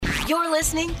You're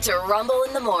listening to Rumble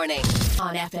in the Morning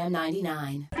on FM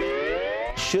 99.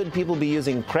 Should people be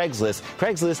using Craigslist?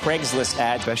 Craigslist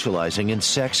ads specializing in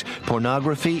sex,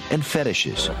 pornography, and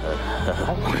fetishes.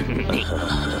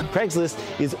 Craigslist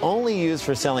is only used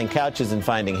for selling couches and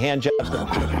finding hand jobs.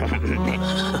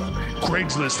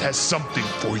 Craigslist has something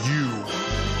for you.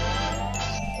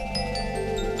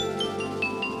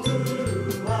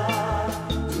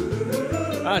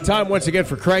 Time once again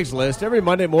for Craigslist. Every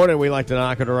Monday morning we like to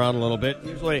knock it around a little bit.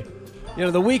 Usually,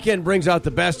 the weekend brings out the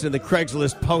best in the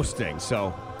Craigslist posting.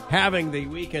 So having the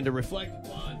weekend to reflect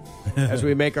upon as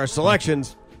we make our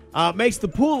selections makes the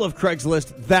pool of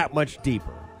Craigslist that much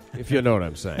deeper, if you know what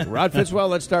I'm saying. Rod Fitzwell,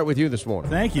 let's start with you this morning.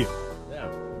 Thank you.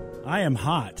 Yeah. I am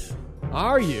hot.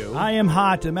 Are you? I am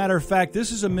hot. As a matter of fact,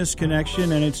 this is a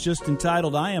misconnection, and it's just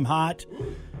entitled, I am hot.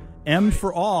 M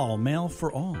for all, male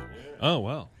for all. Oh,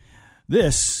 wow.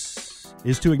 This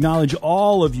is to acknowledge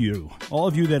all of you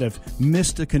that have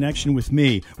missed a connection with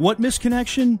me. What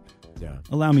misconnection? Yeah.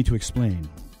 Allow me to explain.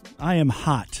 I am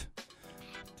hot.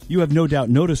 You have no doubt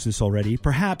noticed this already,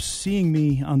 perhaps seeing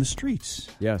me on the streets.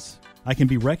 Yes. I can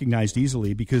be recognized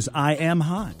easily because I am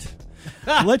hot.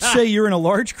 Let's say you're in a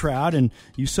large crowd and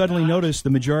you suddenly notice the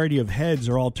majority of heads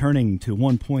are all turning to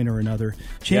one point or another.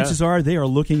 Chances are they are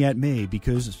looking at me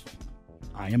because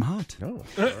I am hot. Oh.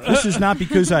 This is not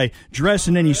because I dress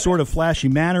in any sort of flashy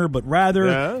manner, but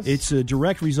rather it's a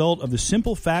direct result of the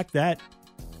simple fact that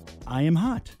I am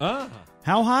hot.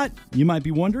 How hot? You might be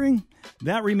wondering.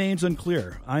 That remains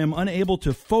unclear. I am unable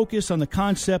to focus on the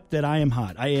concept that I am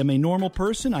hot. I am a normal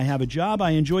person. I have a job.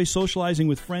 I enjoy socializing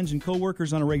with friends and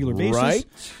coworkers on a regular basis. Right.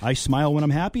 I smile when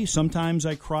I'm happy. Sometimes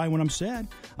I cry when I'm sad.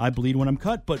 I bleed when I'm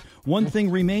cut. But one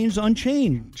thing remains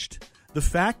unchanged. The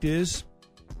fact is,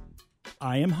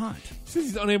 I am hot. Since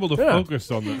he's unable to focus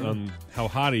on how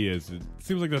hot he is, it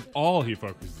seems like that's all he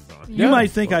focuses on. You might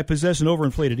think I possess an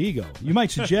overinflated ego. You might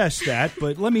suggest that,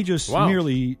 but let me just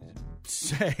merely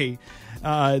say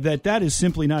that is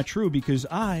simply not true because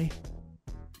I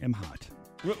am hot.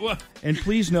 What? And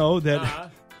please know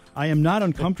that I am not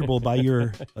uncomfortable by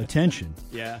your attention.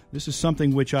 Yeah. This is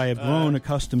something which I have grown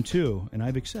accustomed to, and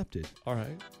I've accepted. All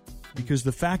right. Because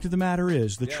the fact of the matter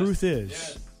is, the truth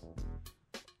is,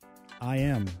 I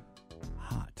am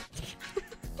hot.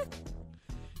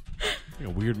 A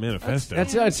weird manifesto.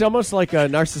 It's almost like a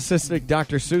narcissistic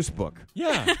Dr. Seuss book.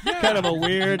 Yeah. Kind of a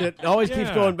weird, it always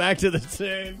keeps going back to the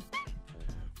same.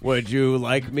 Would you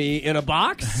like me in a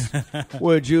box?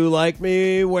 Would you like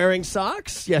me wearing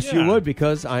socks? Yes, you would,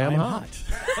 because I am hot.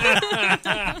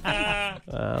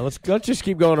 Let's just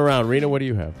keep going around. Rena, what do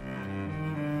you have?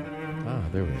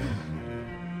 There we go.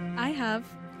 I have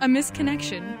a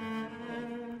misconnection.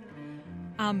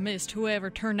 I missed whoever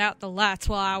turned out the lights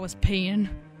while I was peeing.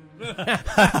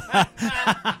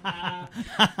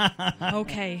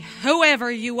 Okay,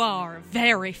 whoever you are,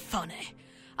 very funny.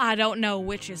 I don't know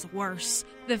which is worse.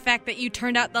 The fact that you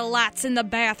turned out the lights in the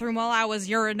bathroom while I was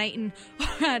urinating.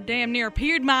 I damn near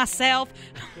peed myself.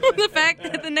 The fact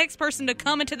that the next person to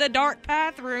come into the dark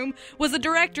bathroom was the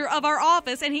director of our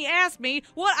office, and he asked me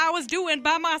what I was doing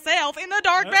by myself in the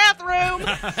dark bathroom.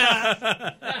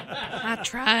 I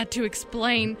tried to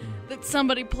explain that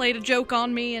somebody played a joke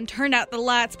on me and turned out the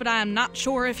lights, but I am not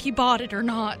sure if he bought it or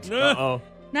not. Uh-oh.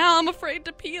 Now I'm afraid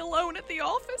to pee alone at the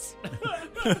office.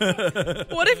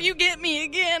 What if you get me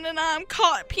again and I'm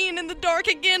caught peeing in the dark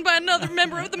again by another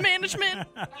member of the management?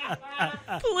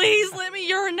 Please let me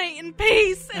urinate in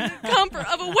peace and the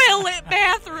comfort of a well-lit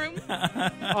bathroom.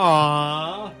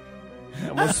 Aww.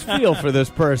 I must feel for this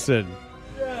person.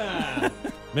 Yeah.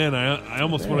 Man, I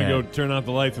almost want to go turn out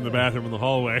the lights in the bathroom in the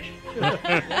hallway.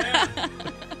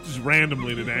 Just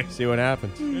randomly today. See what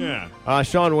happens. Yeah.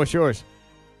 Sean, what's yours?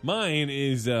 Mine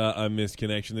is a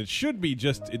misconnection that should be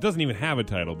it doesn't even have a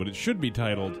title, but it should be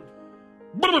titled.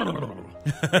 I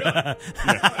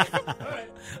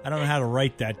don't know how to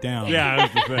write that down. Yeah,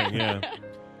 that's the thing, yeah.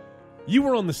 You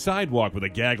were on the sidewalk with a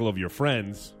gaggle of your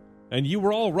friends, and you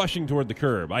were all rushing toward the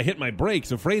curb. I hit my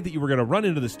brakes, afraid that you were going to run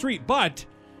into the street, but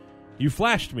you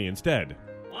flashed me instead.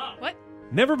 What?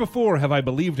 Never before have I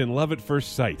believed in love at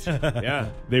first sight. Yeah.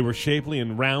 They were shapely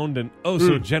and round and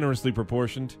so generously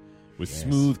proportioned. With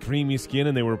smooth, creamy skin,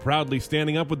 and they were proudly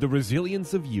standing up with the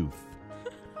resilience of youth.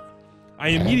 I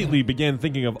immediately began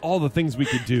thinking of all the things we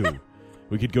could do.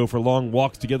 We could go for long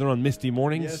walks together on misty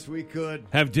mornings. Yes, we could.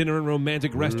 Have dinner in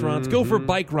romantic restaurants. Go for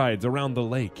bike rides around the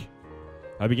lake.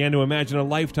 I began to imagine a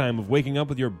lifetime of waking up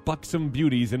with your buxom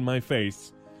beauties in my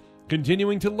face,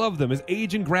 continuing to love them as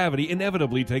age and gravity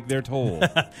inevitably take their toll.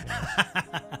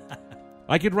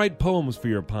 I could write poems for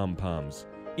your pom-poms.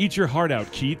 Eat your heart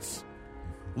out, Keats.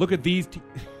 Look at these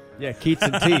Yeah, Keats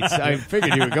and Teats. I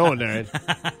figured you were going there.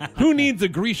 Who needs a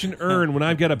Grecian urn when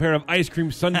I've got a pair of ice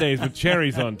cream sundaes with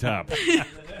cherries on top?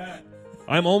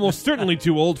 I'm almost certainly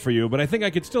too old for you, but I think I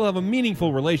could still have a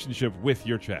meaningful relationship with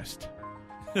your chest.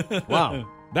 Wow.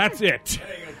 That's it.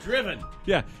 There you go. Driven.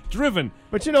 Yeah, driven.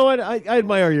 But you know what? I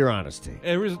admire your honesty.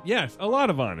 Yes, a lot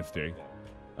of honesty.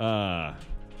 I'm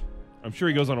sure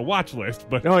he goes on a watch list,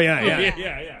 but... Oh, yeah.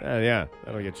 Yeah.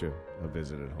 That'll get you a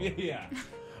visit at home. Yeah.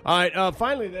 All right,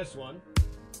 finally this one.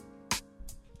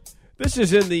 This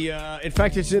is in the, in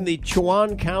fact, it's in the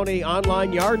Chowan County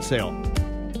online yard sale.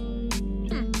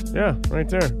 Yeah, right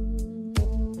there.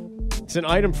 It's an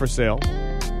item for sale.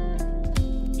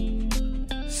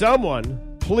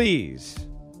 Someone, please,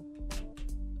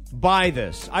 buy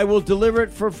this. I will deliver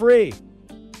it for free.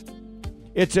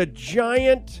 It's a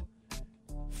giant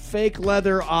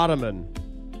Fake-Leather Ottoman.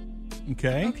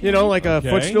 Okay. You know, like a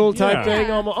footstool type Yeah.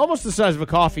 thing, almost the size of a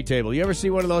coffee table. You ever see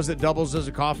one of those that doubles as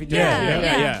a coffee table?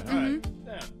 Yeah. All right.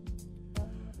 Yeah.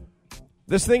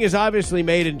 This thing is obviously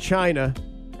made in China,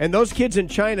 and those kids in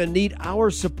China need our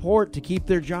support to keep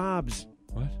their jobs.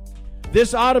 What?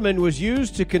 This ottoman was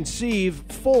used to conceive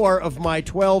 4 of my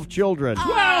 12 children.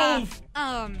 12!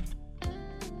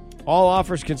 All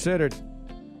offers considered.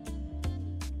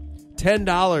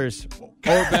 $10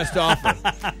 or best offer.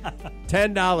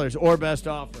 $10 or best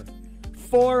offer.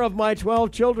 4 of my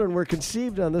 12 children were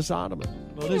conceived on this ottoman.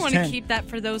 Well, You want to 10. keep that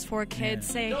for those 4 kids.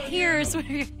 Say, here's where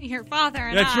your father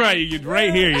and That's I. right. You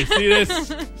right here. You see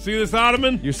this? See this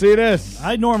ottoman? You see this?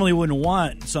 I normally wouldn't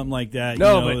want something like that.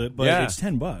 No, you know, but yeah. it's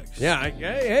 $10. Yeah,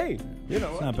 hey, you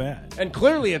know. It's not bad. And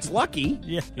clearly it's lucky.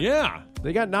 Yeah. Yeah.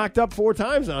 They got knocked up 4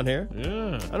 times on here.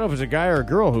 Yeah. I don't know if it's a guy or a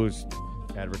girl who's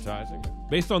advertising.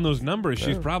 Based on those numbers,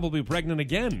 she's probably pregnant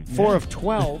again. 4 of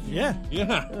 12. Yeah.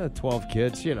 Yeah. 12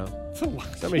 kids, you know.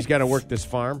 Somebody's got to work this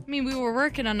farm. I mean, we were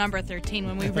working on number 13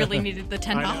 when we really needed the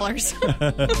 $10.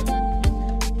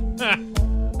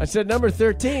 I said number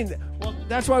 13. Well,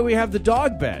 that's why we have the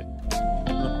dog bed.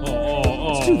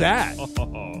 Let's do that.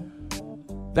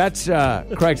 That's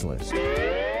Craigslist.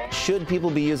 Should people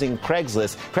be using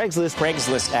Craigslist?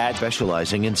 Craigslist ads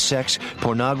specializing in sex,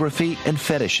 pornography, and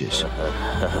fetishes.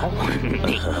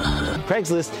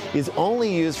 Craigslist is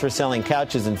only used for selling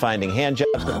couches and finding hand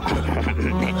jobs.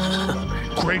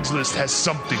 Craigslist has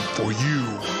something for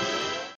you.